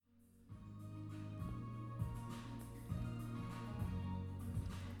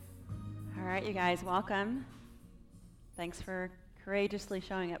right, you guys, welcome. Thanks for courageously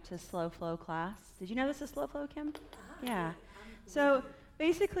showing up to Slow Flow class. Did you know this is Slow Flow, Kim? Yeah. So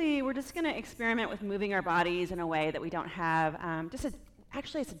basically, we're just going to experiment with moving our bodies in a way that we don't have,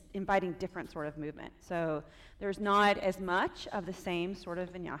 actually it's inviting different sort of movement. So there's not as much of the same sort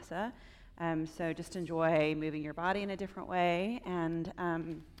of vinyasa. So just enjoy moving your body in a different way. And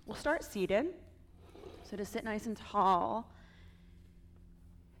we'll start seated. So to sit nice and tall.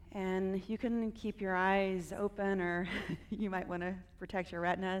 And you can keep your eyes open, or you might want to protect your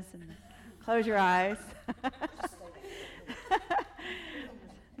retinas and close your eyes.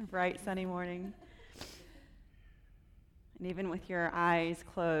 Bright, sunny morning. And even with your eyes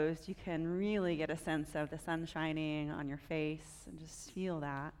closed, you can really get a sense of the sun shining on your face and just feel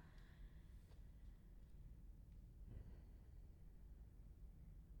that.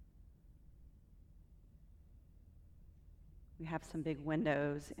 We have some big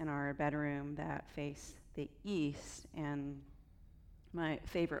windows in our bedroom that face the east, and my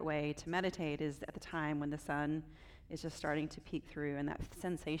favorite way to meditate is at the time when the sun is just starting to peek through, and that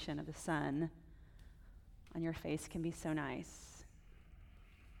sensation of the sun on your face can be so nice.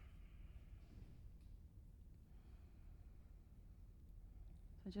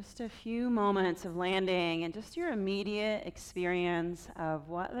 So just a few moments of landing and just your immediate experience of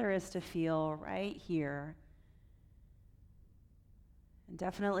what there is to feel right here. And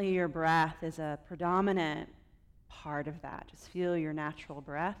definitely your breath is a predominant part of that. Just feel your natural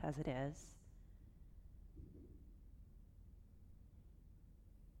breath as it is.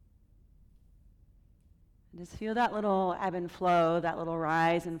 And just feel that little ebb and flow, that little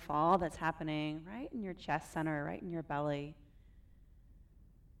rise and fall that's happening right in your chest center, right in your belly.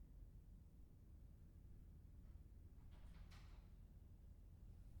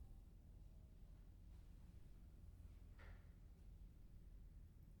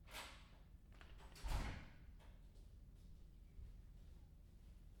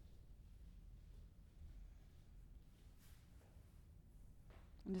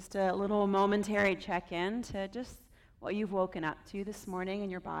 Just a little momentary check-in to just what you've woken up to this morning in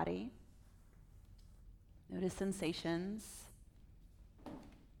your body. Notice sensations. Over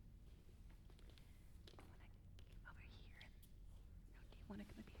here. Do you want to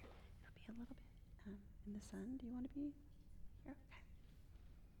come up here? It'll be a little bit in the sun. Do you want to be here? Okay.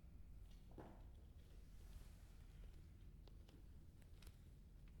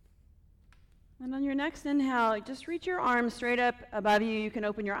 And on your next inhale, just reach your arms straight up above you. You can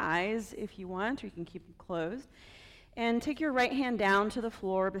open your eyes if you want, or you can keep them closed. And take your right hand down to the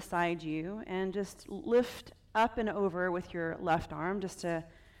floor beside you and just lift up and over with your left arm. Just a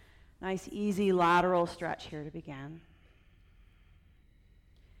nice, easy lateral stretch here to begin.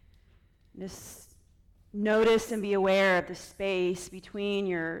 Just notice and be aware of the space between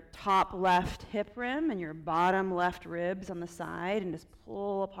your top left hip rim and your bottom left ribs on the side, and just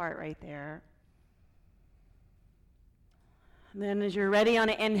pull apart right there. And then as you're ready on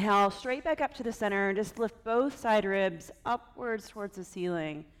an inhale, straight back up to the center, and just lift both side ribs upwards towards the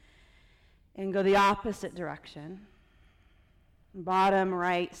ceiling and go the opposite direction. Bottom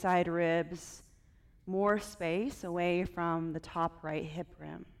right side ribs, more space away from the top right hip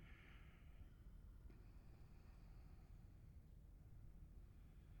rim.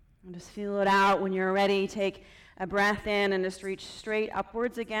 And just feel it out. When you're ready, take a breath in and just reach straight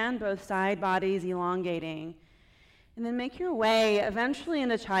upwards again, both side bodies elongating. And then make your way eventually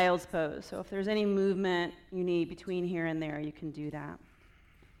into child's pose. So if there's any movement you need between here and there, you can do that.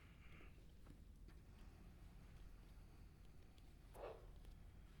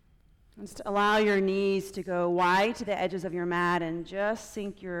 And just allow your knees to go wide to the edges of your mat and just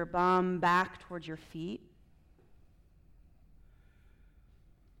sink your bum back towards your feet.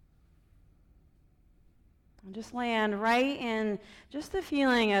 And just land right in just the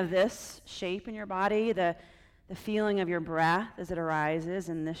feeling of this shape in your body, the feeling of your breath as it arises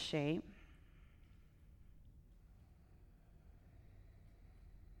in this shape.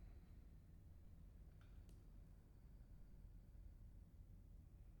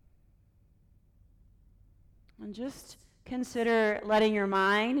 And just consider letting your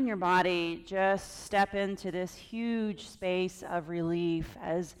mind and your body just step into this huge space of relief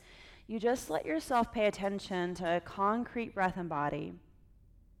as you just let yourself pay attention to a concrete breath and body.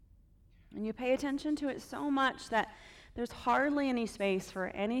 And you pay attention to it so much that there's hardly any space for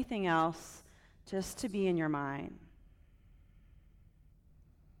anything else just to be in your mind.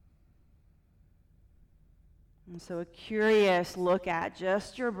 And so a curious look at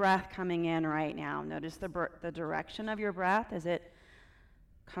just your breath coming in right now. Notice the direction of your breath as it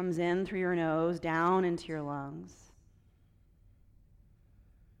comes in through your nose, down into your lungs.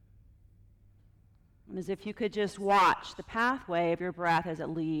 And as if you could just watch the pathway of your breath as it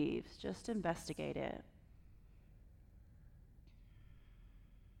leaves. Just investigate it.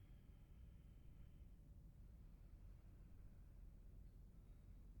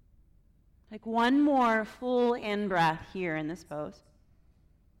 Take one more full in-breath here in this pose.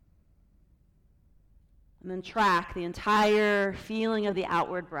 And then track the entire feeling of the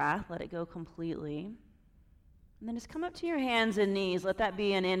outward breath. Let it go completely. And then just come up to your hands and knees. Let that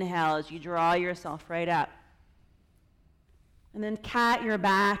be an inhale as you draw yourself right up. And then cat your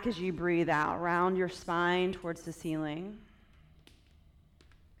back as you breathe out. Round your spine towards the ceiling.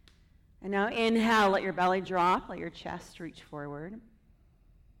 And now inhale, let your belly drop. Let your chest reach forward.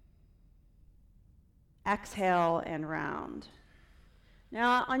 Exhale and round.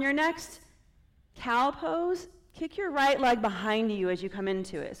 Now on your next cow pose, kick your right leg behind you as you come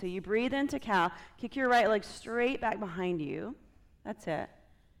into it. So you breathe into cow, kick your right leg straight back behind you. That's it.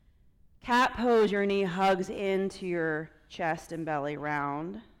 Cat pose, your knee hugs into your chest and belly,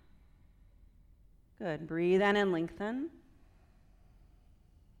 round. Good. Breathe in and lengthen.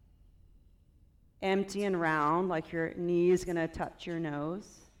 Empty and round, like your knee is going to touch your nose.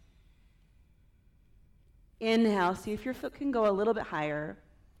 Inhale, see if your foot can go a little bit higher.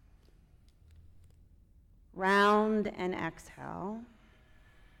 Round and exhale.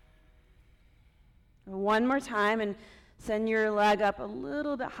 One more time and send your leg up a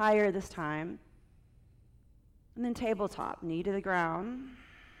little bit higher this time. And then tabletop, knee to the ground.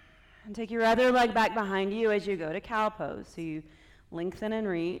 And take your other leg back behind you as you go to cow pose. So you lengthen and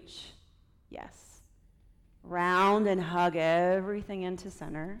reach. Yes. Round and hug everything into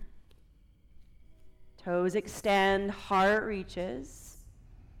center. Toes extend, heart reaches.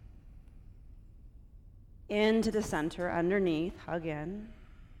 Into the center, underneath, hug in.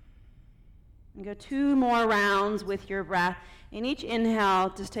 And go 2 more rounds with your breath. In each inhale,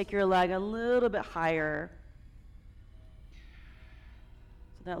 just take your leg a little bit higher.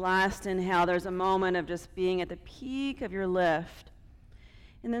 So that last inhale, there's a moment of just being at the peak of your lift.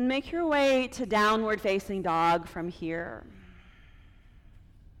 And then make your way to downward facing dog from here.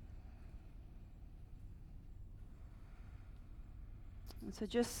 So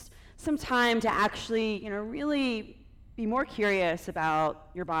just some time to actually, really be more curious about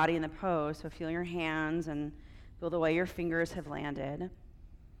your body in the pose. So feel your hands and feel the way your fingers have landed.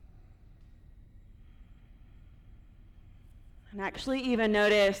 And actually even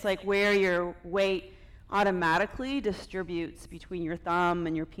notice where your weight automatically distributes between your thumb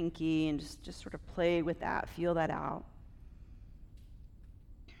and your pinky, and just sort of play with that, feel that out.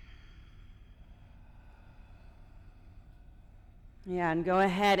 Yeah, and go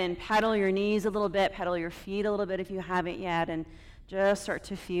ahead and pedal your knees a little bit, pedal your feet a little bit if you haven't yet, and just start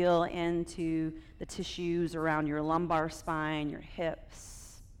to feel into the tissues around your lumbar spine, your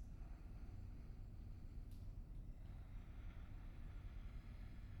hips.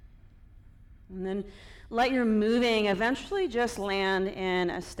 And then let your moving eventually just land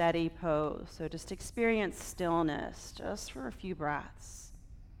in a steady pose. So just experience stillness just for a few breaths.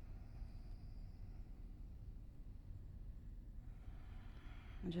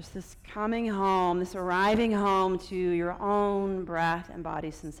 And just this coming home, this arriving home to your own breath and body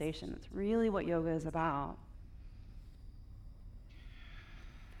sensation. That's really what yoga is about.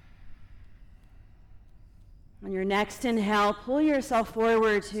 On your next inhale, pull yourself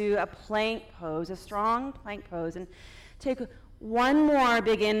forward to a plank pose, a strong plank pose, and take one more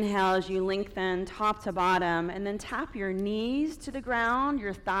big inhale as you lengthen top to bottom, and then tap your knees to the ground,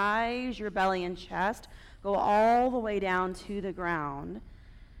 your thighs, your belly and chest, go all the way down to the ground.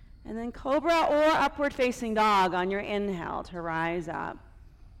 And then cobra or upward facing dog on your inhale to rise up.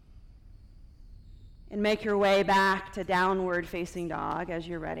 And make your way back to downward facing dog as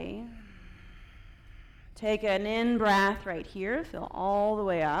you're ready. Take an in-breath right here, fill all the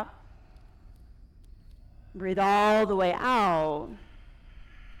way up. Breathe all the way out.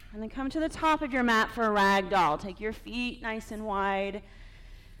 And then come to the top of your mat for a ragdoll. Take your feet nice and wide.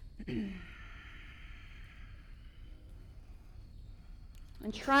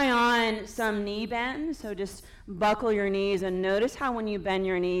 And try on some knee bend, so just buckle your knees and notice how when you bend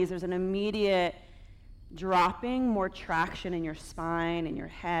your knees, there's an immediate dropping, more traction in your spine and your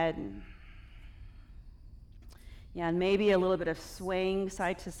head. Yeah, and maybe a little bit of swaying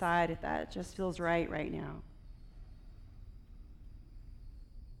side to side if that just feels right now.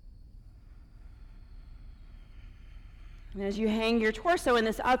 And as you hang your torso in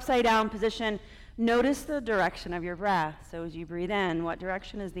this upside down position, notice the direction of your breath. So as you breathe in, what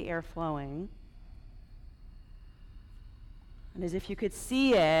direction is the air flowing? And as if you could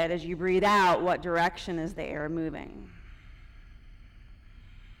see it, as you breathe out, what direction is the air moving?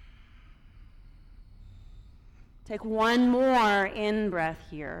 Take one more in-breath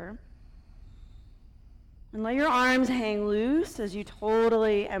here. And let your arms hang loose as you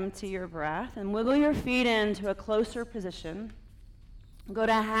totally empty your breath, and wiggle your feet into a closer position. Go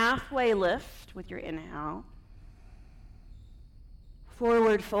to halfway lift with your inhale.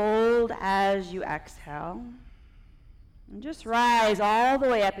 Forward fold as you exhale. And just rise all the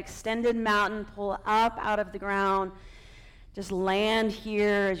way up, extended mountain, pull up out of the ground. Just land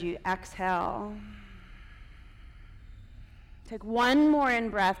here as you exhale. Take one more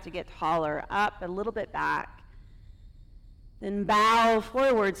in-breath to get taller, up, a little bit back. Then bow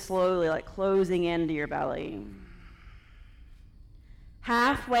forward slowly, like closing into your belly.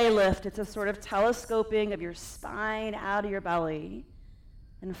 Halfway lift, it's a sort of telescoping of your spine out of your belly.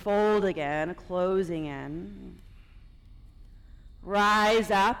 And fold again, closing in. Rise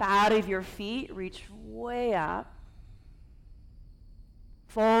up out of your feet, reach way up.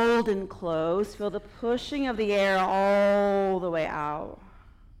 Fold and close. Feel the pushing of the air all the way out.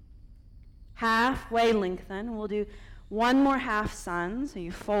 Halfway lengthen. We'll do one more half sun. So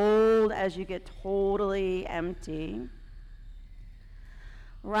you fold as you get totally empty.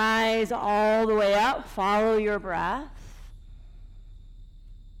 Rise all the way up. Follow your breath.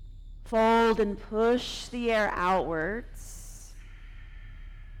 Fold and push the air outwards.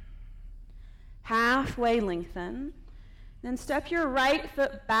 Halfway lengthen. Then step your right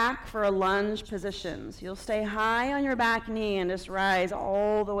foot back for a lunge position. So you'll stay high on your back knee and just rise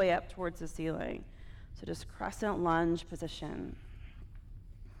all the way up towards the ceiling. So just crescent lunge position.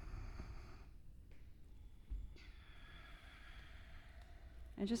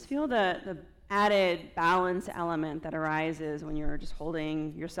 And just feel the added balance element that arises when you're just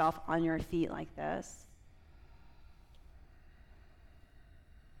holding yourself on your feet like this.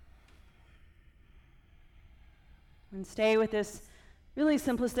 And stay with this really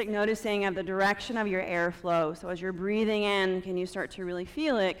simplistic noticing of the direction of your airflow. So as you're breathing in, can you start to really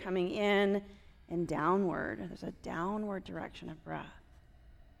feel it coming in and downward? There's a downward direction of breath.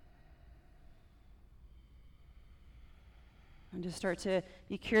 And just start to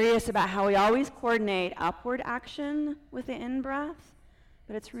be curious about how we always coordinate upward action with the in-breath,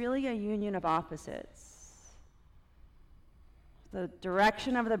 but it's really a union of opposites. The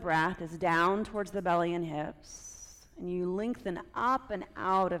direction of the breath is down towards the belly and hips. And you lengthen up and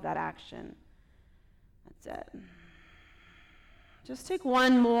out of that action. That's it. Just take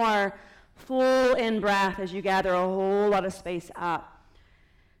one more full in-breath as you gather a whole lot of space up.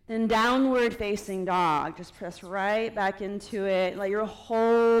 Then downward facing dog. Just press right back into it. Let your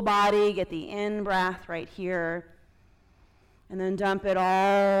whole body get the in-breath right here. And then dump it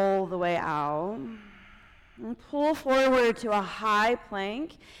all the way out. And pull forward to a high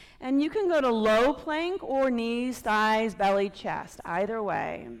plank. And you can go to low plank or knees, thighs, belly, chest, either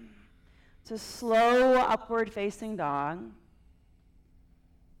way. It's a slow upward facing dog.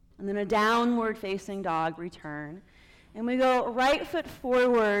 And then a downward facing dog return. And we go right foot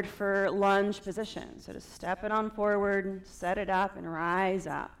forward for lunge position. So just step it on forward, set it up, and rise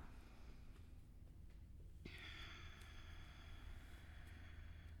up.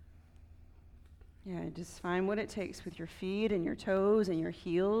 Yeah, just find what it takes with your feet and your toes and your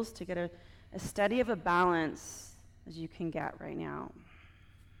heels to get a steady of a balance as you can get right now.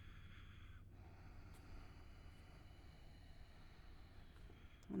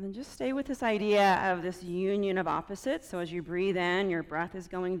 And then just stay with this idea of this union of opposites. So as you breathe in, your breath is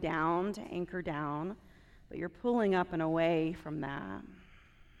going down to anchor down, but you're pulling up and away from that.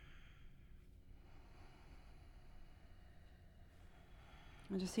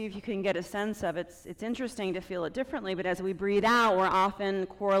 And just see if you can get a sense of it. It's interesting to feel it differently, but as we breathe out, we're often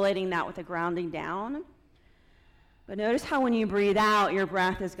correlating that with a grounding down. But notice how when you breathe out, your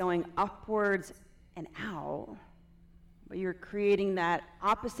breath is going upwards and out. But you're creating that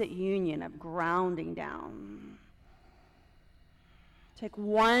opposite union of grounding down. Take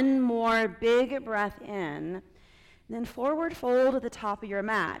one more big breath in, and then forward fold at the top of your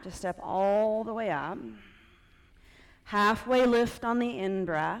mat. Just step all the way up. Halfway lift on the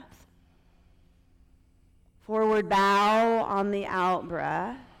in-breath. Forward bow on the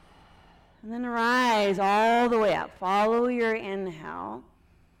out-breath. And then rise all the way up. Follow your inhale.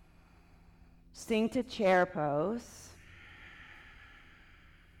 Sink to chair pose.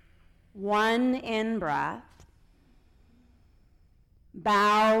 One in-breath.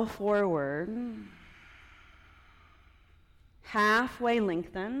 Bow forward. Halfway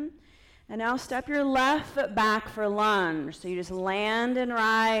lengthen. And now step your left foot back for lunge. So you just land and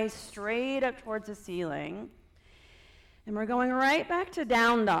rise straight up towards the ceiling. And we're going right back to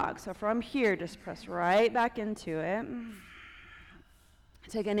down dog. So from here, just press right back into it.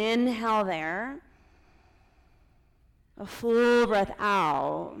 Take an inhale there. A full breath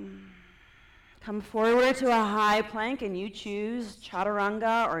out. Come forward to a high plank, and you choose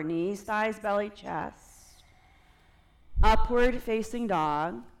chaturanga or knees, thighs, belly, chest. Upward facing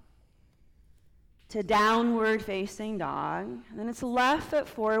dog to downward facing dog. And then it's left foot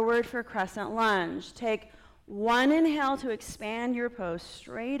forward for crescent lunge. Take one inhale to expand your pose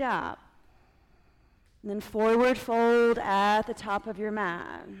straight up. And then forward fold at the top of your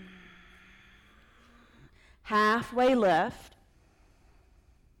mat. Halfway lift.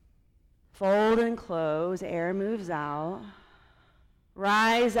 Fold and close, air moves out.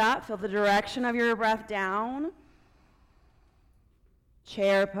 Rise up, feel the direction of your breath down.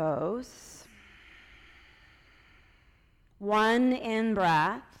 Chair pose. One in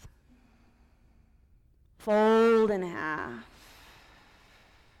breath. Fold in half.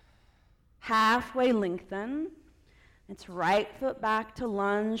 Halfway lengthen. It's right foot back to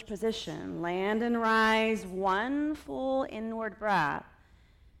lunge position. Land and rise, one full inward breath.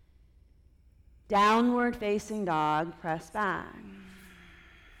 Downward facing dog, press back.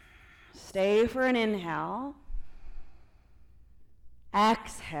 Stay for an inhale.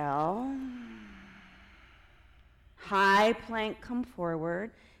 Exhale. High plank, come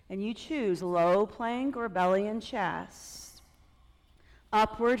forward, and you choose low plank or belly and chest.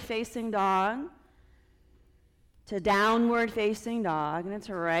 Upward facing dog to downward facing dog, and it's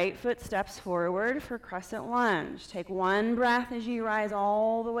right foot steps forward for crescent lunge. Take one breath as you rise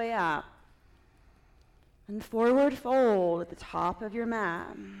all the way up. And forward fold at the top of your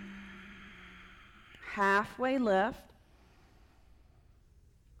mat. Halfway lift.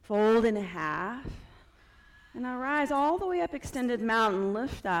 Fold in half. And now rise all the way up, extended mountain,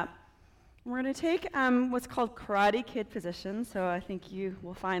 lift up. And we're going to take what's called Karate Kid position. So I think you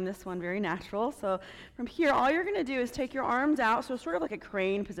will find this one very natural. So from here, all you're going to do is take your arms out, so sort of like a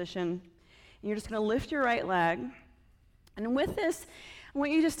crane position. And you're just going to lift your right leg. And with this, I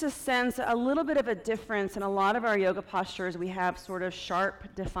want you just to sense a little bit of a difference. In a lot of our yoga postures, we have sort of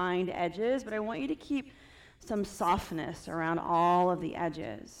sharp, defined edges, but I want you to keep some softness around all of the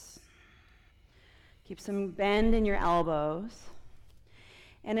edges. Keep some bend in your elbows.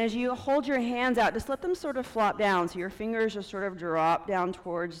 And as you hold your hands out, just let them sort of flop down, so your fingers just sort of drop down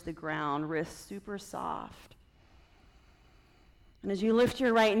towards the ground, wrists super soft. And as you lift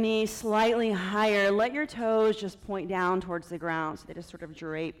your right knee slightly higher, let your toes just point down towards the ground, so they just sort of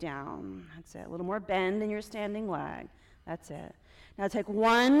drape down. That's it. A little more bend in your standing leg. That's it. Now take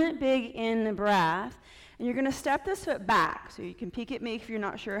one big in breath, and you're going to step this foot back. So you can peek at me if you're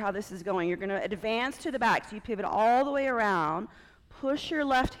not sure how this is going. You're going to advance to the back, so you pivot all the way around. Push your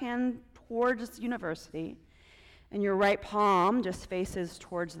left hand towards university, and your right palm just faces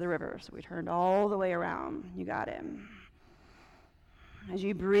towards the river. So we turned all the way around. You got it. As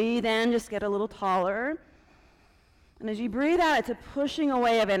you breathe in, just get a little taller. And as you breathe out, it's a pushing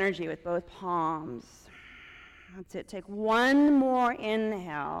away of energy with both palms. That's it. Take one more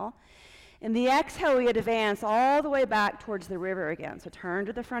inhale. In the exhale, we advance all the way back towards the river again. So turn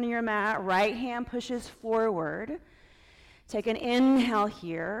to the front of your mat. Right hand pushes forward. Take an inhale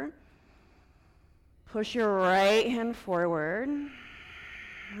here. Push your right hand forward.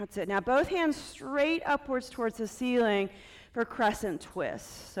 That's it. Now both hands straight upwards towards the ceiling for crescent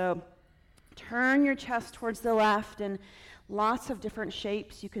twist. So turn your chest towards the left, and lots of different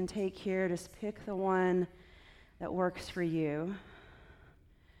shapes you can take here. Just pick the one that works for you.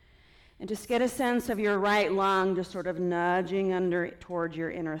 And just get a sense of your right lung just sort of nudging under towards your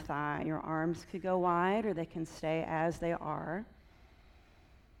inner thigh. Your arms could go wide, or they can stay as they are.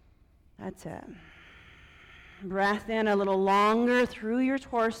 That's it. Breath in a little longer through your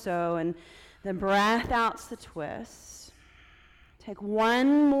torso, and the breath out's the twist. Take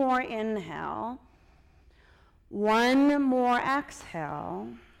one more inhale, one more exhale,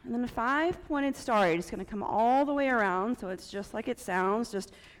 and then a 5-pointed star. You're just going to come all the way around, so it's just like it sounds.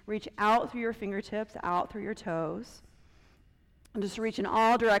 Just reach out through your fingertips, out through your toes, and just reach in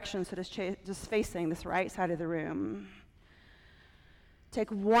all directions, so just facing this right side of the room.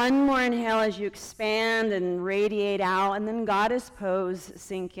 Take one more inhale as you expand and radiate out, and then goddess pose,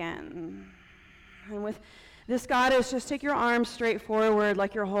 sink in. And with this goddess, just take your arms straight forward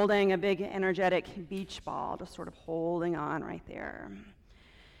like you're holding a big energetic beach ball, just sort of holding on right there.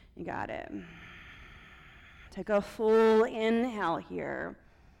 You got it. Take a full inhale here.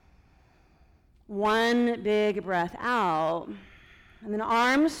 One big breath out. And then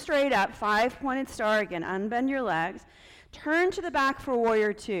arms straight up, 5-pointed star again. Unbend your legs. Turn to the back for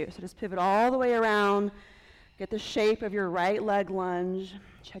warrior two. So just pivot all the way around. Get the shape of your right leg lunge.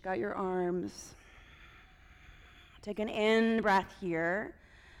 Check out your arms. Take an in breath here.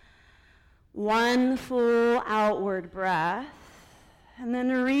 One full outward breath. And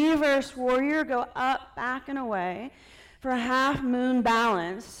then reverse warrior, go up, back, and away for a half moon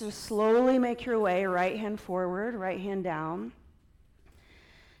balance. So slowly make your way, right hand forward, right hand down.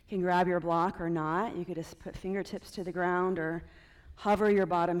 You can grab your block or not. You could just put fingertips to the ground or hover your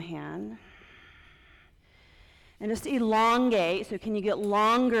bottom hand. And just elongate, so can you get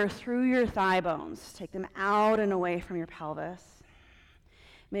longer through your thigh bones? Take them out and away from your pelvis.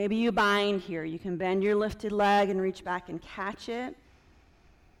 Maybe you bind here. You can bend your lifted leg and reach back and catch it.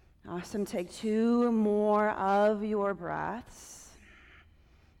 Awesome. Take 2 more of your breaths.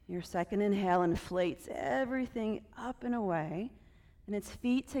 Your second inhale inflates everything up and away. And it's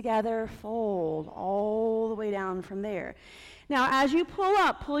feet together, fold all the way down from there. Now, as you pull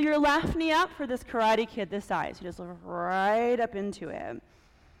up, pull your left knee up for this Karate Kid this size. You just look right up into it.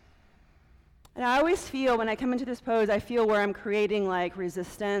 And I always feel, when I come into this pose, I feel where I'm creating like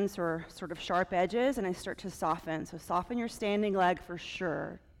resistance or sort of sharp edges, and I start to soften. So soften your standing leg for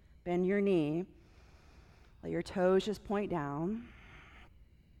sure. Bend your knee. Let your toes just point down.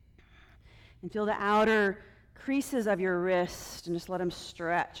 And feel the outer creases of your wrist, and just let them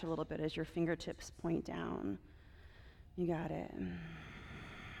stretch a little bit as your fingertips point down. You got it.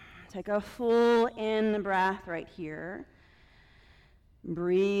 Take a full in breath right here.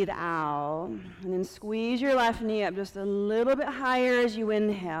 Breathe out, and then squeeze your left knee up just a little bit higher as you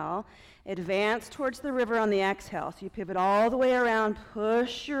inhale. Advance towards the river on the exhale. So you pivot all the way around,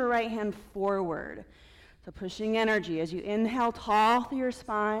 push your right hand forward. So pushing energy as you inhale tall through your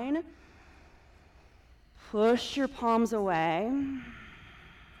spine. Push your palms away.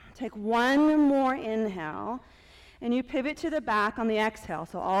 Take one more inhale, and you pivot to the back on the exhale.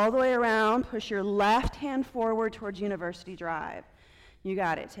 So all the way around, push your left hand forward towards university drive. You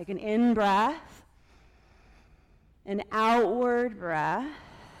got it. Take an in breath, an outward breath.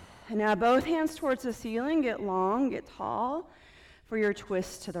 And now both hands towards the ceiling. Get long, get tall for your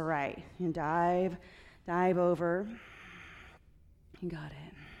twist to the right. And dive over. You got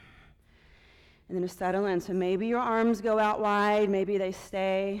it. And then just settle in. So maybe your arms go out wide. Maybe they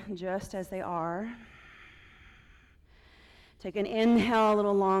stay just as they are. Take an inhale a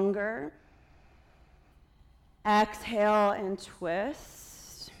little longer. Exhale and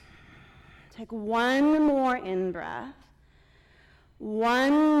twist. Take one more in breath.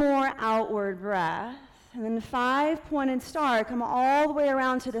 One more outward breath. And then 5-pointed star. Come all the way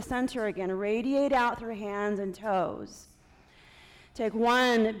around to the center again. Radiate out through hands and toes. Take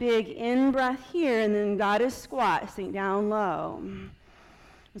one big in-breath here, and then goddess squat, sink down low. And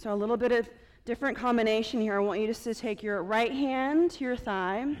so a little bit of different combination here. I want you just to take your right hand to your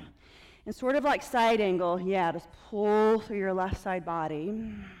thigh, and sort of like side angle, just pull through your left side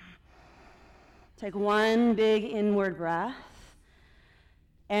body. Take one big inward breath.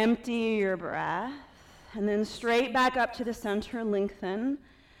 Empty your breath, and then straight back up to the center, lengthen.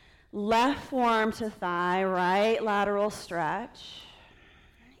 Left forearm to thigh, right lateral stretch.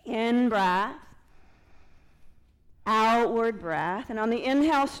 In breath. Outward breath. And on the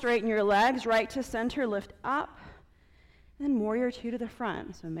inhale, straighten your legs, right to center, lift up. And then warrior 2 to the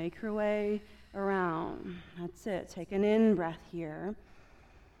front. So make your way around. That's it. Take an in breath here.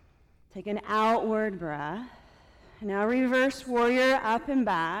 Take an outward breath. And now reverse warrior up and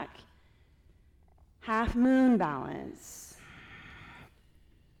back. Half moon balance.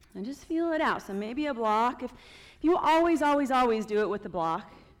 And just feel it out. So maybe a block. If you always do it with the block,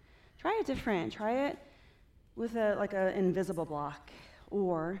 try it different. Try it with like an invisible block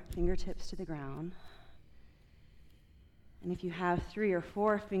or fingertips to the ground. And if you have 3 or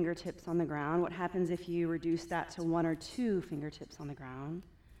 4 fingertips on the ground, what happens if you reduce that to 1 or 2 fingertips on the ground?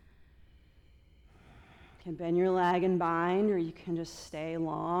 You can bend your leg and bind, or you can just stay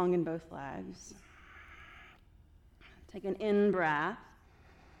long in both legs. Take an in breath.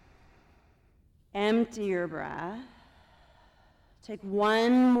 Empty your breath. Take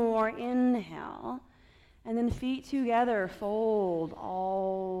one more inhale. And then feet together, fold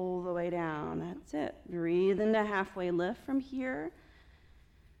all the way down. That's it. Breathe into halfway lift from here.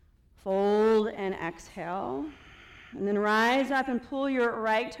 Fold and exhale. And then rise up and pull your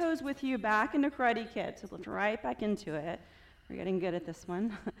right toes with you back into Karate Kid. So lift right back into it. We're getting good at this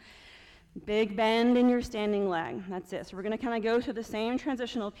one. Big bend in your standing leg. That's it. So we're going to kind of go through the same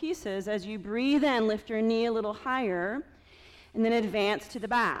transitional pieces. As you breathe in, lift your knee a little higher, and then advance to the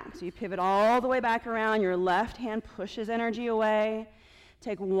back. So you pivot all the way back around. Your left hand pushes energy away.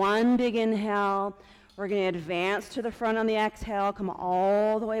 Take one big inhale. We're going to advance to the front on the exhale. Come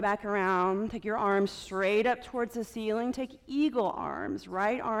all the way back around. Take your arms straight up towards the ceiling. Take eagle arms.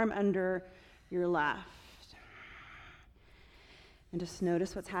 Right arm under your left. And just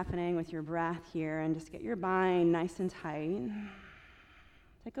notice what's happening with your breath here, and just get your bind nice and tight.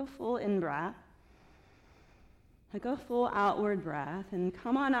 Take a full in-breath. Take a full outward breath, and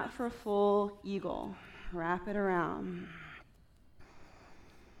come on up for a full eagle. Wrap it around.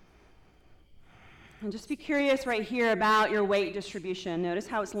 And just be curious right here about your weight distribution. Notice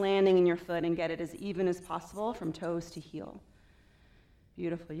how it's landing in your foot and get it as even as possible from toes to heel.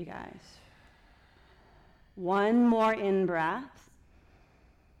 Beautiful, you guys. One more in-breath.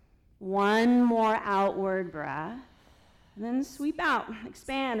 One more outward breath. And then sweep out,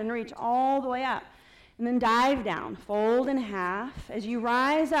 expand, and reach all the way up. And then dive down, fold in half. As you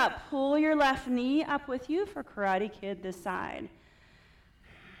rise up, pull your left knee up with you for Karate Kid this side.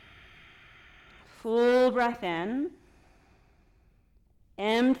 Full breath in.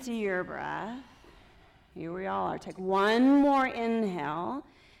 Empty your breath. Here we all are. Take one more inhale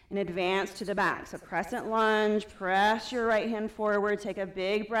and advance to the back. So crescent lunge, press your right hand forward. Take a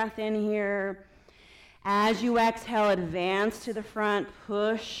big breath in here. As you exhale, advance to the front.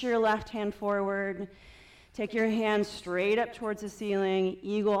 Push your left hand forward. Take your hands straight up towards the ceiling.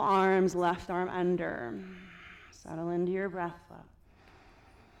 Eagle arms, left arm under. Settle into your breath flow.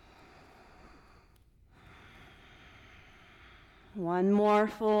 One more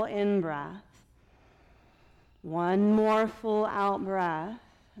full in-breath. One more full out-breath.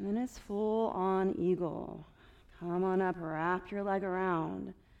 And then it's full on eagle. Come on up, wrap your leg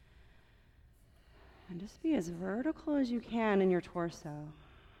around. And just be as vertical as you can in your torso.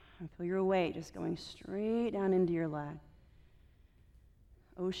 And feel your weight just going straight down into your leg.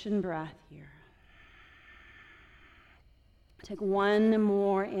 Ocean breath here. Take one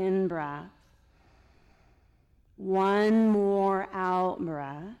more in-breath. One more out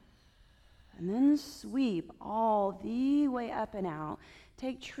breath, and then sweep all the way up and out.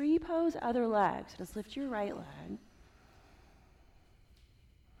 Take tree pose, other leg. So just lift your right leg.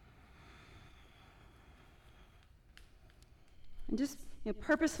 And just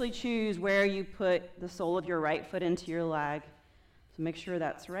purposely choose where you put the sole of your right foot into your leg. So make sure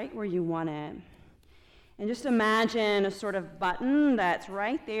that's right where you want it. And just imagine a sort of button that's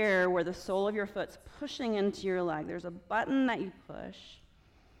right there where the sole of your foot's pushing into your leg. There's a button that you push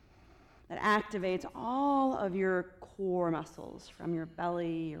that activates all of your core muscles from your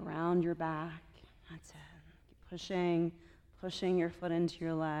belly, around your back. That's it. Keep pushing your foot into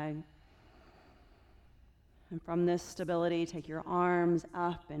your leg. And from this stability, take your arms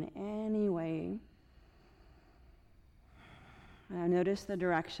up in any way. Now notice the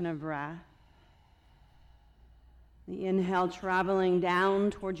direction of breath. The inhale traveling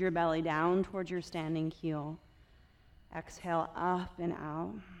down towards your belly, down towards your standing heel. Exhale up and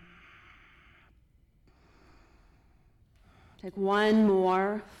out. Take one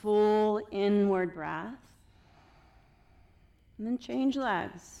more full inward breath. And then change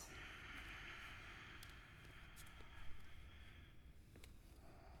legs.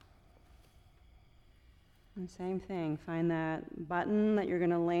 And same thing, find that button that you're going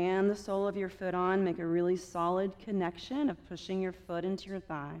to land the sole of your foot on, make a really solid connection of pushing your foot into your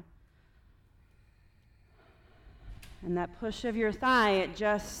thigh. And that push of your thigh, it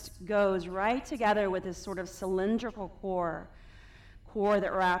just goes right together with this sort of cylindrical core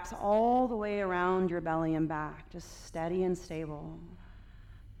that wraps all the way around your belly and back, just steady and stable.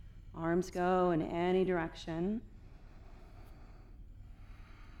 Arms go in any direction.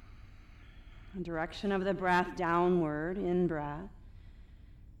 Direction of the breath downward, in breath.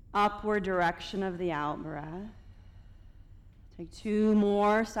 Upward direction of the out breath. Take 2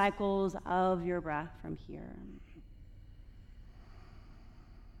 more cycles of your breath from here.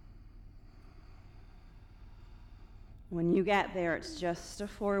 When you get there, it's just a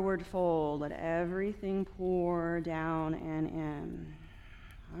forward fold. Let everything pour down and in.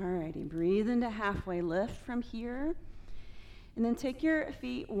 Alrighty, breathe into halfway lift from here. And then take your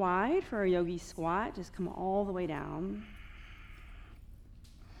feet wide for a yogi squat. Just come all the way down.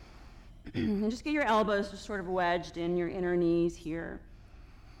 And just get your elbows just sort of wedged in your inner knees here.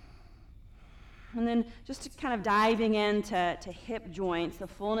 And then just kind of diving into hip joints, the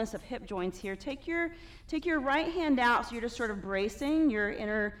fullness of hip joints here. Take your right hand out, so you're just sort of bracing your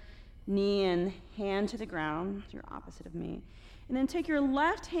inner knee and hand to the ground. You're opposite of me. And then take your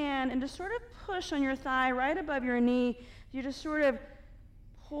left hand and just sort of push on your thigh right above your knee. You're just sort of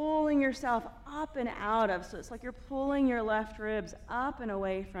pulling yourself up and out of, so it's like you're pulling your left ribs up and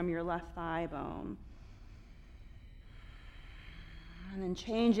away from your left thigh bone. And then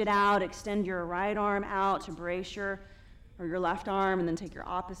change it out, extend your right arm out to brace your left arm, and then take your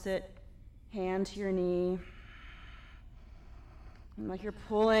opposite hand to your knee. And like you're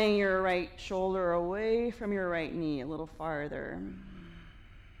pulling your right shoulder away from your right knee a little farther.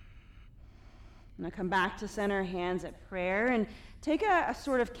 Now come back to center, hands at prayer, and take a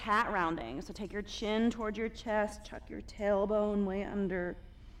sort of cat rounding. So take your chin towards your chest, tuck your tailbone way under.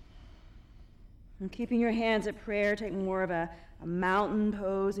 And keeping your hands at prayer, take more of a mountain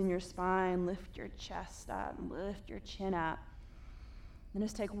pose in your spine. Lift your chest up, lift your chin up. Then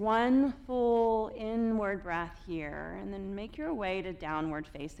just take one full inward breath here, and then make your way to downward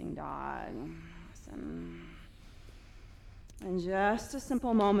facing dog. Awesome. And just a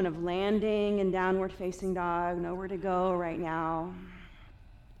simple moment of landing in downward facing dog, nowhere to go right now.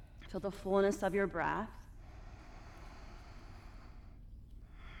 Feel the fullness of your breath.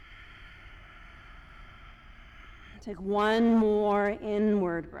 Take one more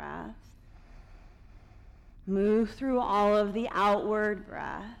inward breath. Move through all of the outward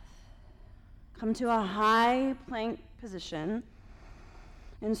breath. Come to a high plank position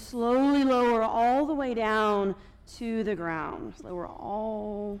and slowly lower all the way down to the ground. Lower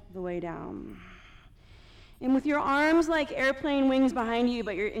all the way down. And with your arms like airplane wings behind you,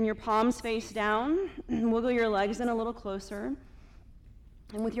 but your palms face down, wiggle your legs in a little closer.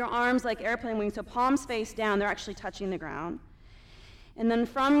 And with your arms like airplane wings, so palms face down, they're actually touching the ground. And then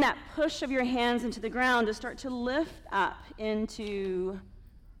from that push of your hands into the ground, to start to lift up into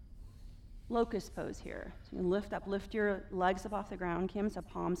locust pose here. So you lift up, lift your legs up off the ground, Kim, so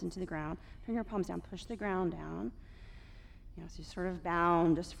palms into the ground. Turn your palms down, push the ground down. So you sort of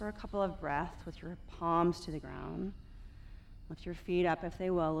bound just for a couple of breaths with your palms to the ground. Lift your feet up, if they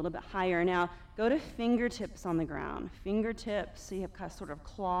will, a little bit higher. Now, go to fingertips on the ground. Fingertips, so you have kind of sort of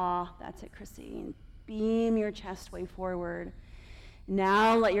claw. That's it, Chrissy. And beam your chest way forward.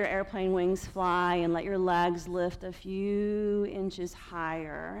 Now let your airplane wings fly and let your legs lift a few inches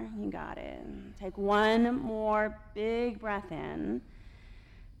higher. You got it. Take one more big breath in.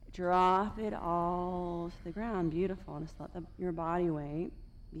 Drop it all to the ground. Beautiful. Just let your body weight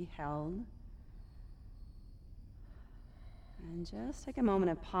be held. And just take a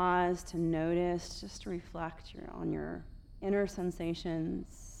moment of pause to notice, just to reflect on your inner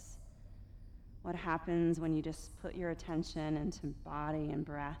sensations. What happens when you just put your attention into body and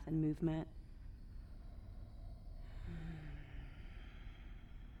breath and movement.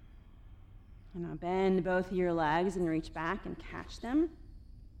 And now bend both of your legs and reach back and catch them.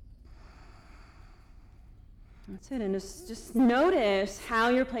 That's it, and just notice how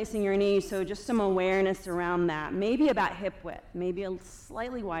you're placing your knees, so just some awareness around that. Maybe about hip width, maybe a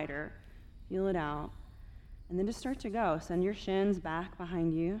slightly wider. Feel it out. And then just start to go. Send your shins back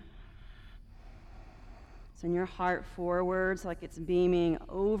behind you. Send your heart forwards like it's beaming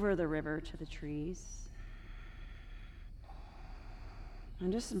over the river to the trees.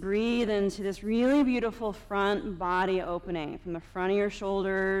 And just breathe into this really beautiful front body opening from the front of your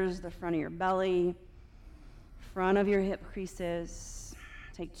shoulders, the front of your belly, front of your hip creases.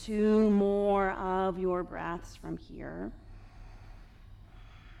 Take two more of your breaths from here.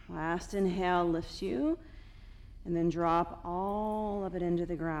 Last inhale lifts you, and then drop all of it into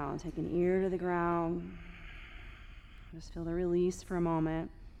the ground. Take an ear to the ground. Just feel the release for a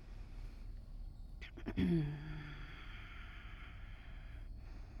moment.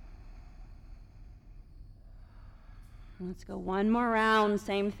 Let's go one more round,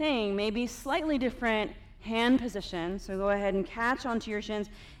 same thing, maybe slightly different hand position. So go ahead and catch onto your shins,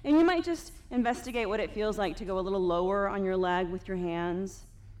 and you might just investigate what it feels like to go a little lower on your leg with your hands,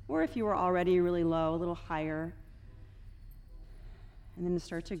 or if you were already really low, a little higher. And then to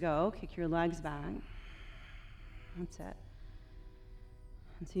start to go, kick your legs back. That's it.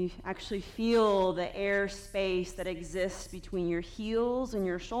 And so you actually feel the air space that exists between your heels and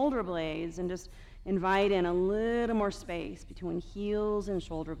your shoulder blades, and just invite in a little more space between heels and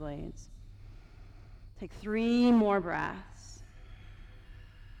shoulder blades. Take 3 more breaths.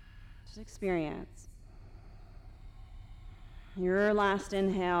 Just experience. Your last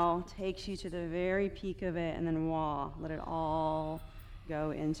inhale takes you to the very peak of it, and then let it all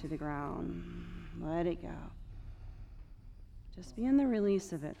go into the ground. Let it go. Just be in the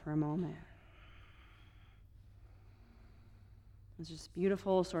release of it for a moment. It's just a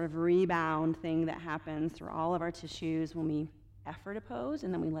beautiful sort of rebound thing that happens through all of our tissues when we effort a pose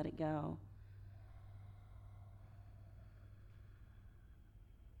and then we let it go.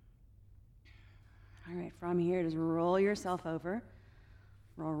 All right, from here, just roll yourself over.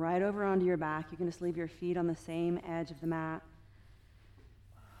 Roll right over onto your back. You can just leave your feet on the same edge of the mat.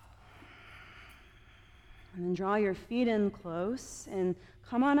 And then draw your feet in close and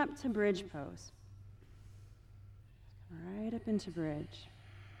come on up to bridge pose. Right up into bridge.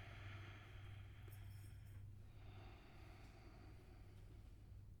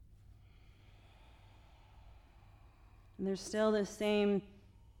 And there's still the same,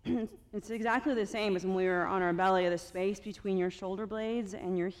 it's exactly the same as when we were on our belly, the space between your shoulder blades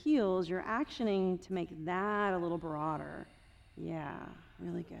and your heels. You're actioning to make that a little broader. Yeah,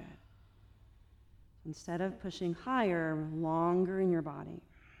 really good. Instead of pushing higher, longer in your body.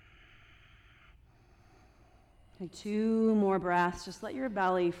 Take 2 more breaths. Just let your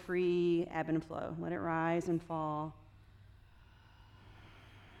belly free ebb and flow. Let it rise and fall.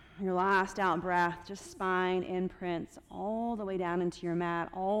 Your last out breath, just spine imprints all the way down into your mat,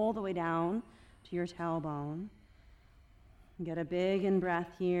 all the way down to your tailbone. Get a big in breath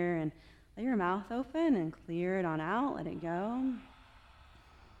here and let your mouth open and clear it on out. Let it go.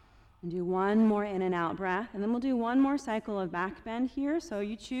 And do 1 more in and out breath. And then we'll do 1 more cycle of back bend here. So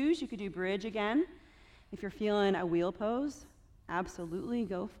you choose. You could do bridge again. If you're feeling a wheel pose, absolutely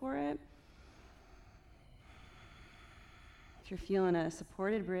go for it. If you're feeling a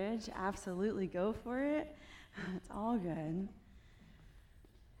supported bridge, absolutely go for it. It's all good.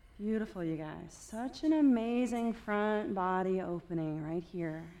 Beautiful, you guys. Such an amazing front body opening right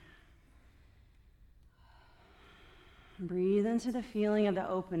here. Breathe into the feeling of the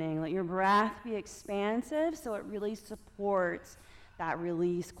opening. Let your breath be expansive so it really supports that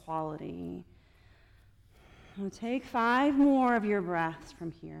release quality. We'll take 5 more of your breaths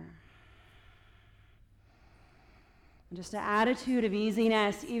from here. Just an attitude of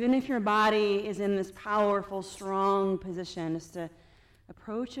easiness, even if your body is in this powerful, strong position, just an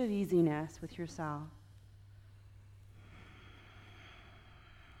approach of easiness with yourself.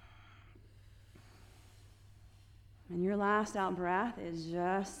 And your last out breath is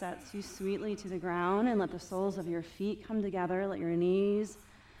just sets you sweetly to the ground, and let the soles of your feet come together. Let your knees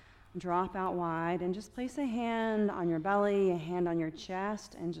drop out wide, and just place a hand on your belly, a hand on your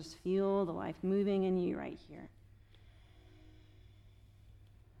chest, and just feel the life moving in you right here.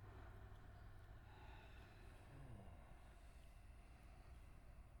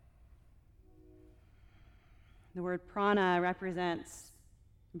 The word prana represents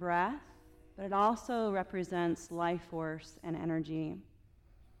breath, but it also represents life force and energy.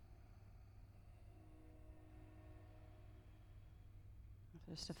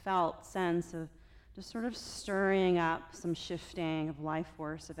 Just a felt sense of just sort of stirring up some shifting of life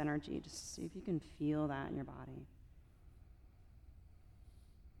force, of energy. Just see if you can feel that in your body.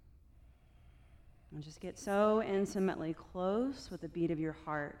 And just get so intimately close with the beat of your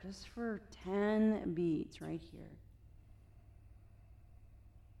heart, just for 10 beats right here.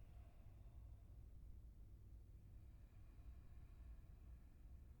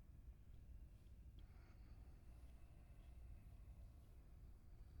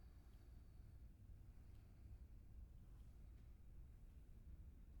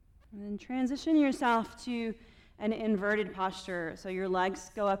 And then transition yourself to an inverted posture. So your legs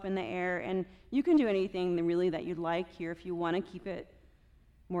go up in the air, and you can do anything really that you'd like here. If you want to keep it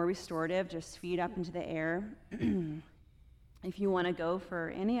more restorative, just feet up into the air. If you want to go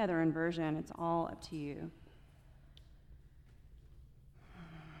for any other inversion, it's all up to you.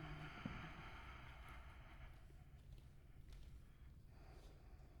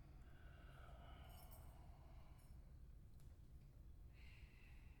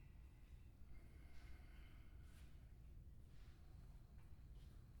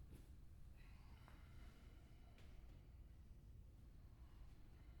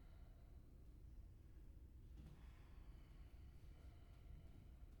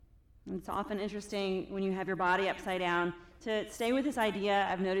 It's often interesting when you have your body upside down to stay with this idea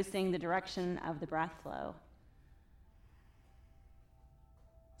of noticing the direction of the breath flow.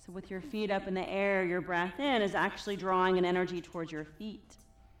 So with your feet up in the air, your breath in is actually drawing an energy towards your feet.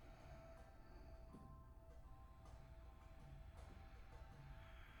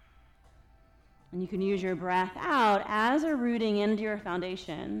 And you can use your breath out as a rooting into your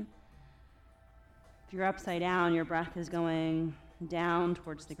foundation. If you're upside down, your breath is going down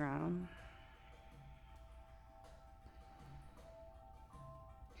towards the ground.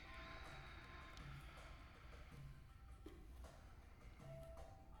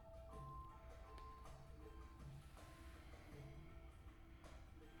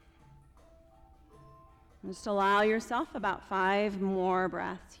 Just allow yourself about 5 more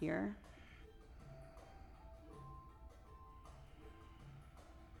breaths here.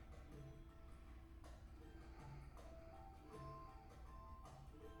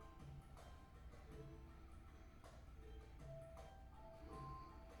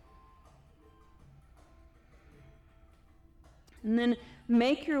 And then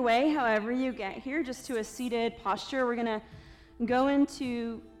make your way, however you get here, just to a seated posture. We're going to go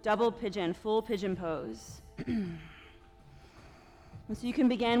into double pigeon, full pigeon pose. And And so you can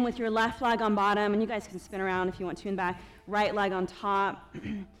begin with your left leg on bottom, and you guys can spin around if you want to and back, right leg on top.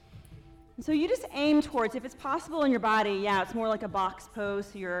 And so you just aim towards, if it's possible in your body, yeah, it's more like a box pose,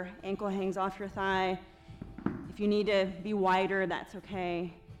 so your ankle hangs off your thigh. If you need to be wider, that's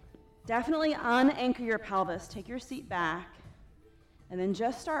okay. Definitely unanchor your pelvis. Take your seat back, and then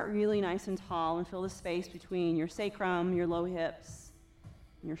just start really nice and tall and fill the space between your sacrum, your low hips,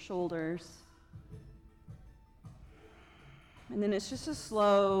 and your shoulders. And then it's just a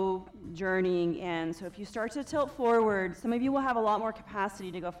slow journeying in. So if you start to tilt forward, some of you will have a lot more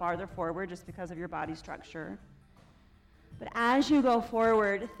capacity to go farther forward just because of your body structure. But as you go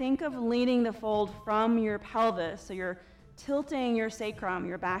forward, think of leaning the fold from your pelvis. So you're tilting your sacrum,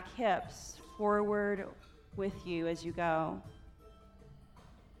 your back hips, forward with you as you go.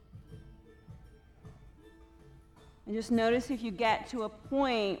 And just notice if you get to a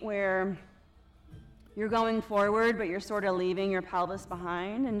point where you're going forward, but you're sort of leaving your pelvis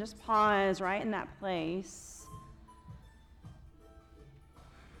behind, and just pause right in that place.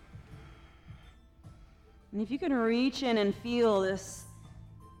 And if you can reach in and feel this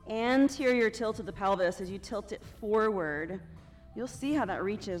anterior tilt of the pelvis as you tilt it forward, you'll see how that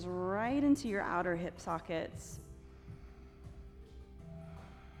reaches right into your outer hip sockets.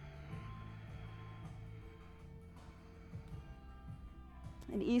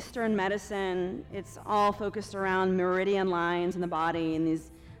 In Eastern medicine, it's all focused around meridian lines in the body and these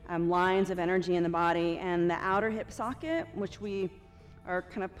lines of energy in the body. And the outer hip socket, which we are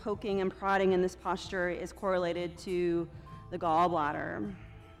kind of poking and prodding in this posture, is correlated to the gallbladder.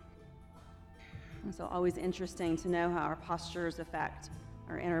 And so always interesting to know how our postures affect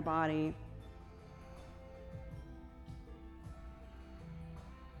our inner body.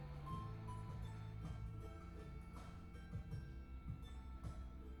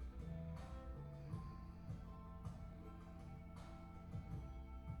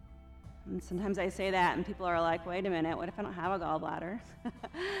 And sometimes I say that and people are like, wait a minute, what if I don't have a gallbladder?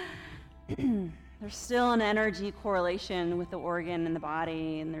 There's still an energy correlation with the organ in the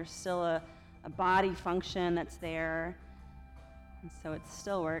body, and there's still a body function that's there. And so it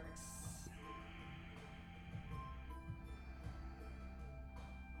still works.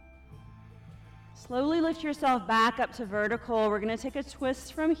 Slowly lift yourself back up to vertical. We're going to take a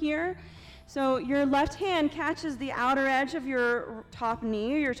twist from here. So your left hand catches the outer edge of your top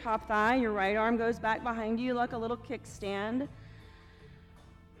knee, your top thigh. Your right arm goes back behind you like a little kickstand.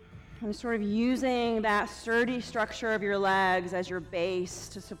 And sort of using that sturdy structure of your legs as your base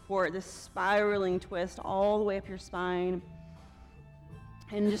to support this spiraling twist all the way up your spine.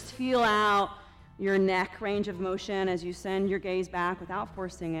 And just feel out your neck range of motion as you send your gaze back without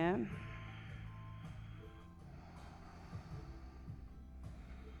forcing it.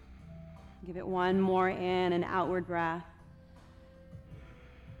 Give it one more in and outward breath.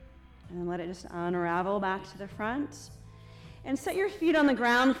 And then let it just unravel back to the front. And set your feet on the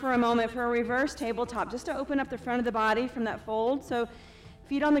ground for a moment for a reverse tabletop, just to open up the front of the body from that fold. So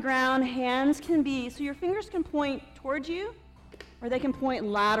feet on the ground, hands can be, so your fingers can point towards you, or they can point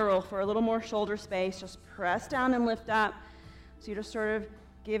lateral for a little more shoulder space. Just press down and lift up. So you're just sort of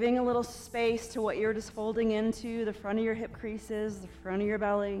giving a little space to what you're just folding into, the front of your hip creases, the front of your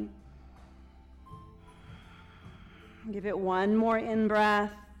belly. Give it one more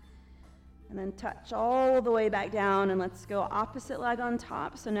in-breath, and then touch all the way back down, and let's go opposite leg on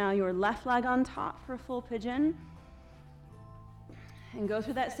top. So now your left leg on top for full pigeon. And go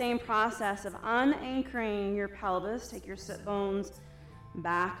through that same process of unanchoring your pelvis. Take your sit bones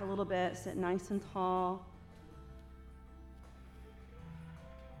back a little bit, sit nice and tall.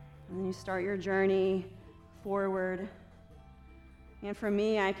 And then you start your journey forward. And for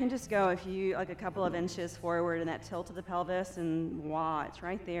me, I can just go like a couple of inches forward in that tilt of the pelvis, and wow, it's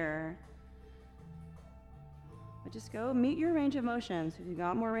right there. But just go meet your range of motion. So if you've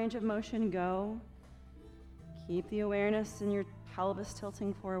got more range of motion, go. Keep the awareness in your pelvis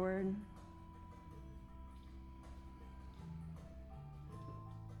tilting forward.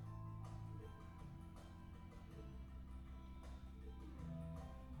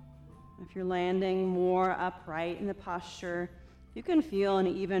 If you're landing more upright in the posture, you can feel an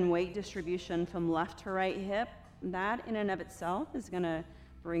even weight distribution from left to right hip. That in and of itself is going to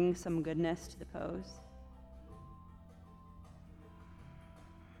bring some goodness to the pose.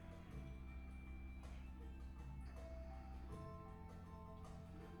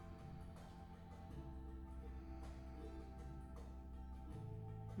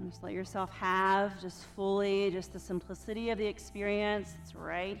 And just let yourself have just fully just the simplicity of the experience. It's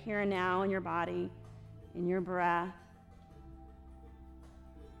right here and now in your body, in your breath.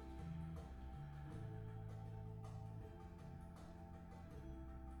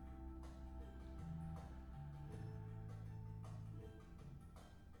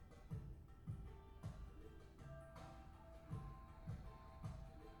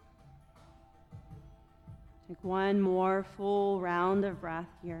 Take one more full round of breath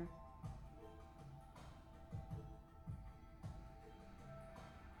here.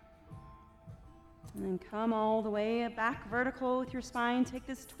 And then come all the way back vertical with your spine. Take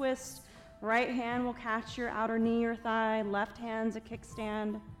this twist. Right hand will catch your outer knee or thigh. Left hand's a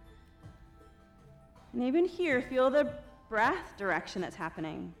kickstand. And even here, feel the breath direction that's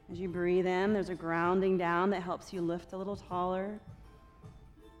happening. As you breathe in, there's a grounding down that helps you lift a little taller.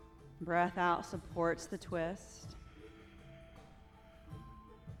 Breath out supports the twist.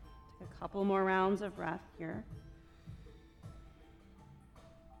 Take a couple more rounds of breath here.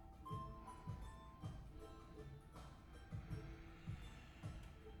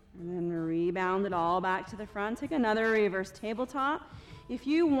 And then rebound it all back to the front. Take another reverse tabletop. If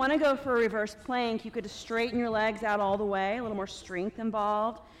you want to go for a reverse plank, you could straighten your legs out all the way, a little more strength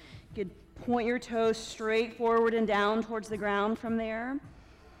involved. You could point your toes straight forward and down towards the ground from there.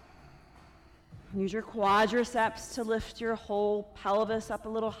 Use your quadriceps to lift your whole pelvis up a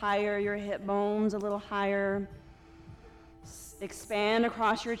little higher, your hip bones a little higher. Expand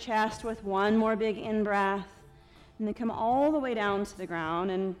across your chest with one more big in-breath. And then come all the way down to the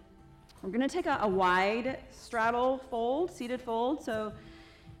ground. And we're going to take a wide straddle fold, seated fold. So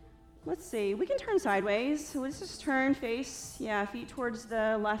let's see, we can turn sideways. So let's just turn feet towards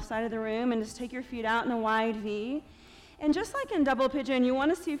the left side of the room, and just take your feet out in a wide V. And just like in double pigeon, you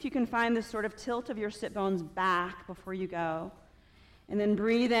want to see if you can find this sort of tilt of your sit bones back before you go. And then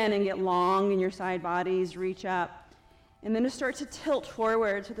breathe in and get long in your side bodies, reach up. And then just start to tilt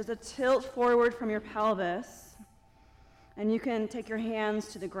forward. So there's a tilt forward from your pelvis. And you can take your hands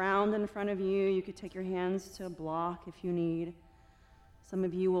to the ground in front of you. You could take your hands to a block if you need. Some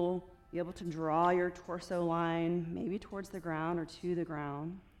of you will be able to draw your torso line maybe towards the ground or to the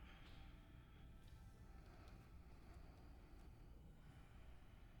ground.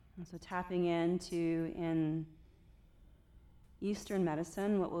 And so tapping into, in Eastern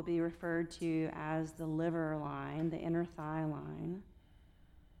medicine, what will be referred to as the liver line, the inner thigh line.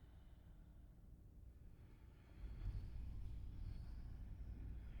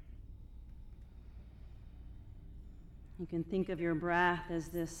 You can think of your breath as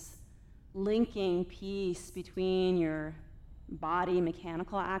this linking piece between your body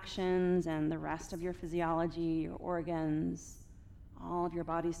mechanical actions and the rest of your physiology, your organs, all of your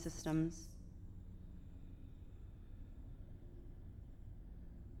body systems.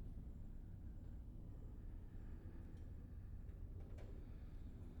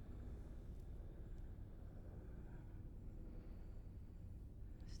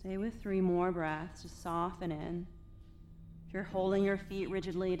 Stay with 3 more breaths, just soften in. If you're holding your feet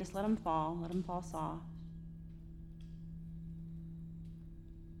rigidly, just let them fall soft.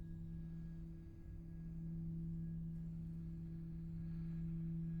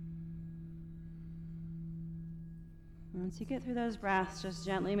 Once you get through those breaths, just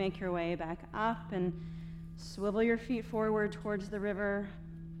gently make your way back up and swivel your feet forward towards the river.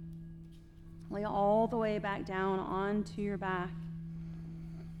 Lay all the way back down onto your back.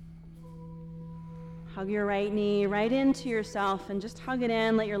 Hug your right knee right into yourself and just hug it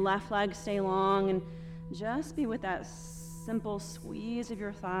in. Let your left leg stay long and just be with that simple squeeze of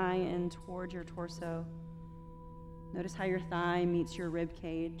your thigh in toward your torso. Notice how your thigh meets your rib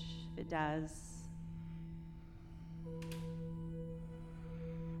cage. It does.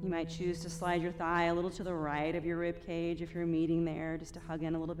 You might choose to slide your thigh a little to the right of your rib cage if you're meeting there, just to hug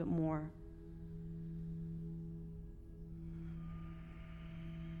in a little bit more.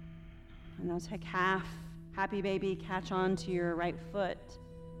 And now take half happy baby, catch on to your right foot.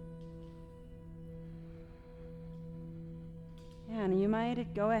 Yeah, and you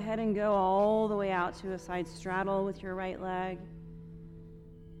might go ahead and go all the way out to a side straddle with your right leg.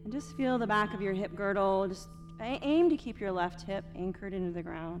 And just feel the back of your hip girdle. Just aim to keep your left hip anchored into the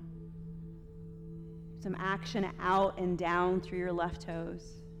ground. Some action out and down through your left toes.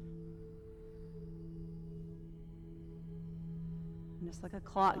 And just like a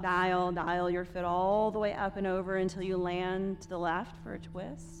clock dial your foot all the way up and over until you land to the left for a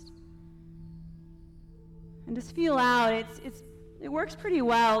twist. And just feel out. It works pretty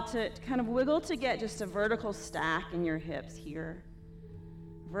well to kind of wiggle to get just a vertical stack in your hips here.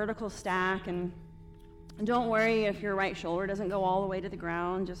 Vertical stack, and don't worry if your right shoulder doesn't go all the way to the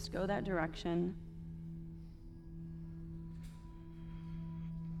ground. Just go that direction.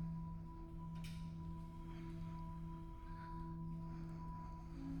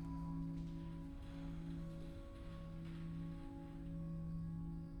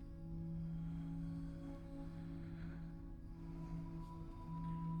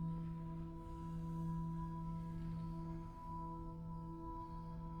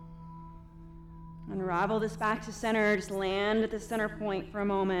 Unravel this back to center. Just land at the center point for a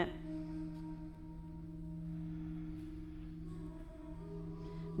moment.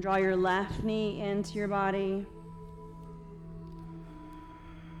 Draw your left knee into your body.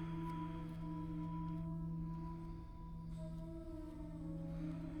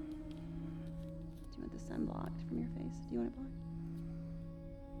 Do you want the sun blocked from your face? Do you want it blocked?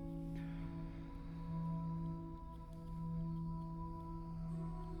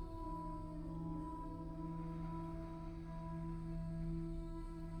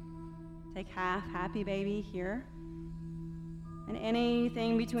 Take half happy baby here. And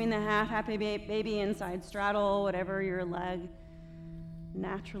anything between the half happy baby and side straddle, whatever your leg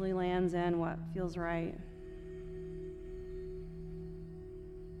naturally lands in, what feels right.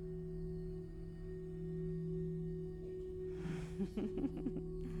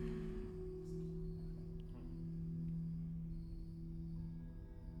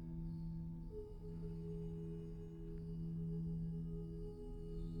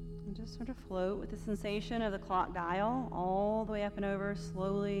 And just sort of float with the sensation of the clock dial all the way up and over.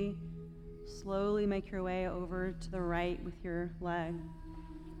 Slowly make your way over to the right with your leg.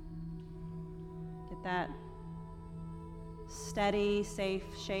 Get that steady, safe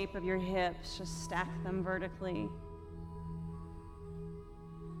shape of your hips. Just stack them vertically.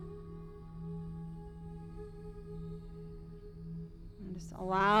 And just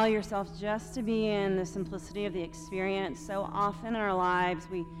allow yourself just to be in the simplicity of the experience. So often in our lives,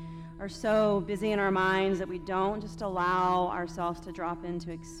 we are so busy in our minds that we don't just allow ourselves to drop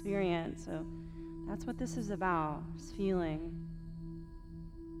into experience. So that's what this is about, is feeling.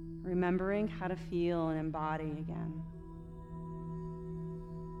 Remembering how to feel and embody again.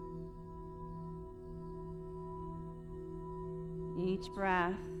 Each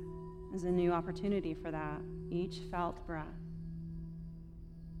breath is a new opportunity for that. Each felt breath.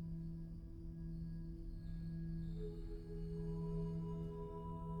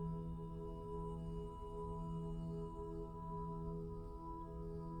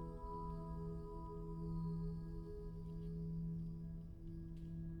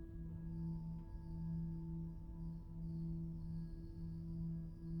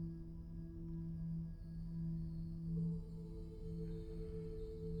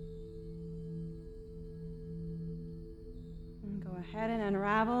 Go ahead and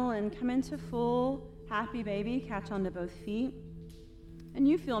unravel and come into full happy baby. Catch onto both feet. And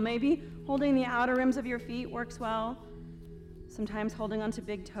you feel maybe holding the outer rims of your feet works well. Sometimes holding onto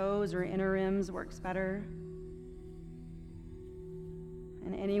big toes or inner rims works better.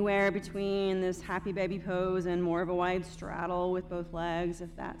 And anywhere between this happy baby pose and more of a wide straddle with both legs,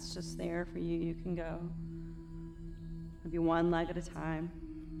 if that's just there for you, you can go. Maybe one leg at a time.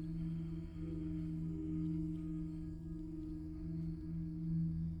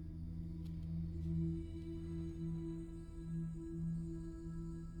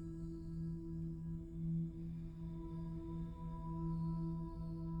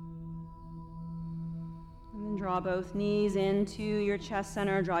 Draw both knees into your chest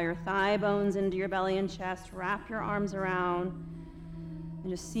center. Draw your thigh bones into your belly and chest. Wrap your arms around. And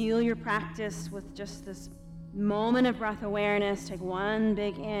just seal your practice with just this moment of breath awareness. Take one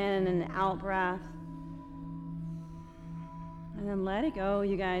big in and out breath. And then let it go,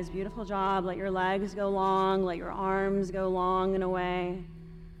 you guys. Beautiful job. Let your legs go long. Let your arms go long and away.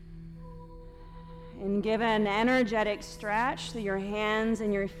 And give an energetic stretch through your hands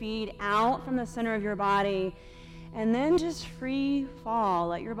and your feet out from the center of your body. And then just free fall.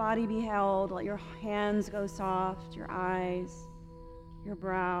 Let your body be held. Let your hands go soft, your eyes, your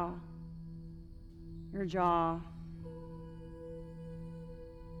brow, your jaw.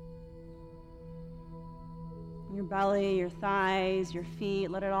 Your belly, your thighs, your feet.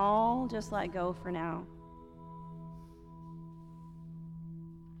 Let it all just let go for now.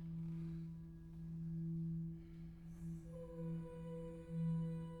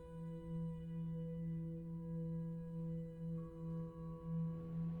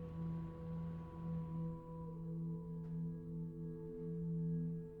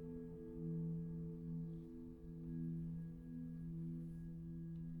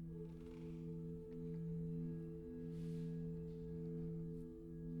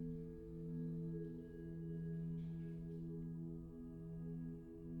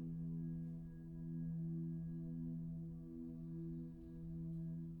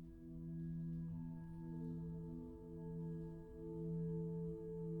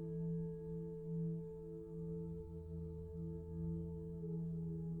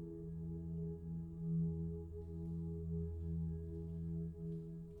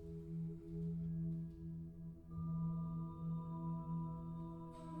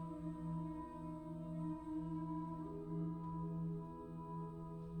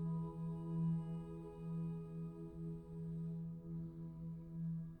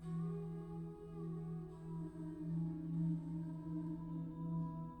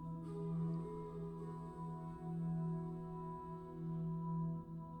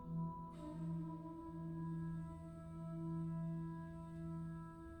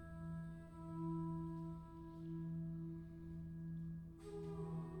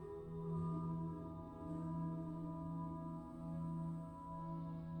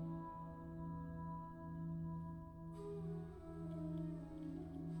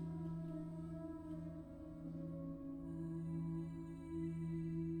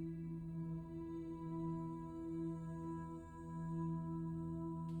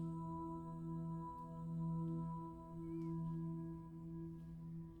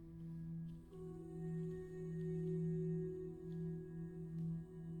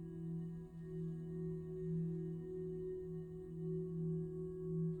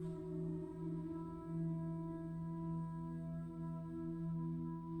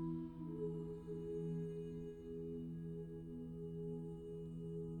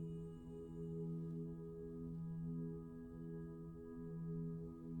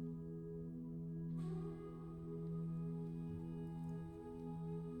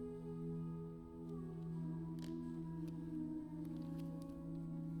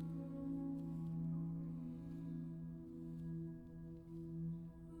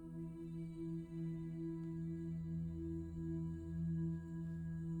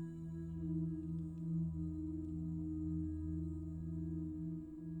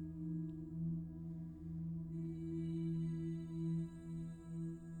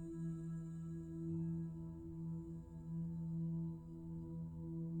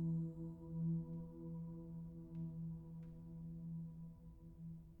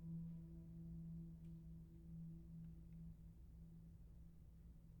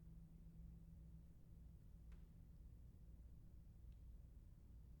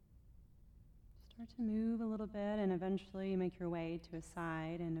 Start to move a little bit and eventually make your way to a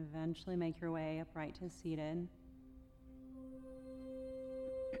side and eventually make your way upright to seated.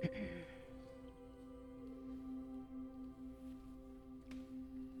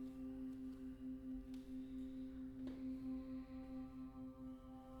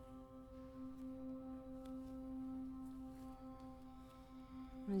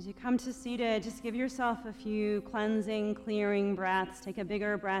 As you come to seated, just give yourself a few cleansing, clearing breaths. Take a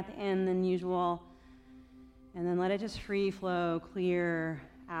bigger breath in than usual, and then let it just free flow, clear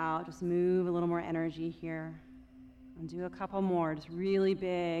out. Just move a little more energy here. And do a couple more, just really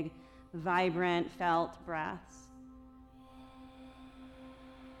big, vibrant, felt breaths.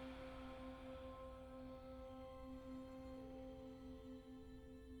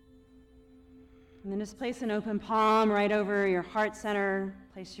 And then just place an open palm right over your heart center.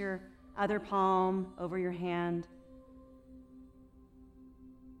 Place your other palm over your hand.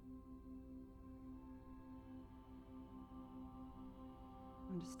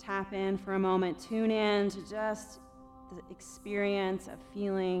 And just tap in for a moment. Tune in to just the experience of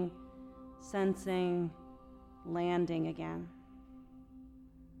feeling, sensing, landing again.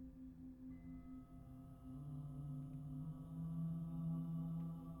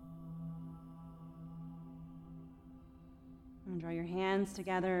 And draw your hands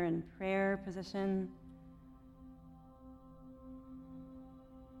together in prayer position.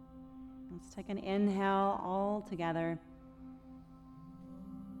 Let's take an inhale all together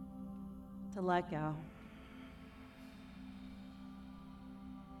to let go.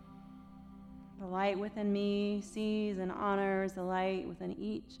 The light within me sees and honors the light within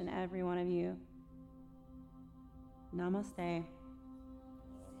each and every one of you. Namaste.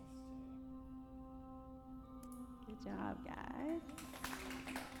 Good job, guys.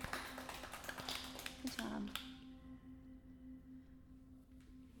 Good job.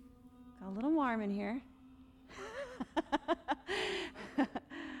 Got a little warm in here.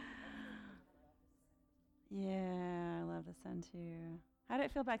 Yeah, I love the sun too. How did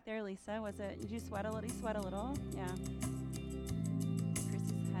it feel back there, Lisa? Did you sweat a little? You sweat a little? Yeah.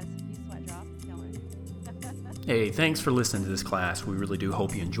 Chris has a few sweat drops going. Hey, thanks for listening to this class. We really do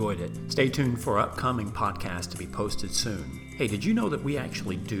hope you enjoyed it. Stay tuned for upcoming podcasts to be posted soon. Hey, did you know that we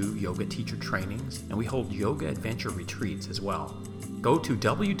actually do yoga teacher trainings and we hold yoga adventure retreats as well? Go to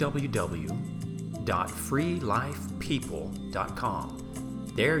www.freelifepeople.com.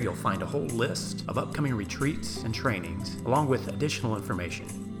 There you'll find a whole list of upcoming retreats and trainings along with additional information.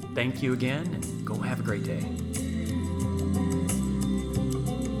 Thank you again and go have a great day.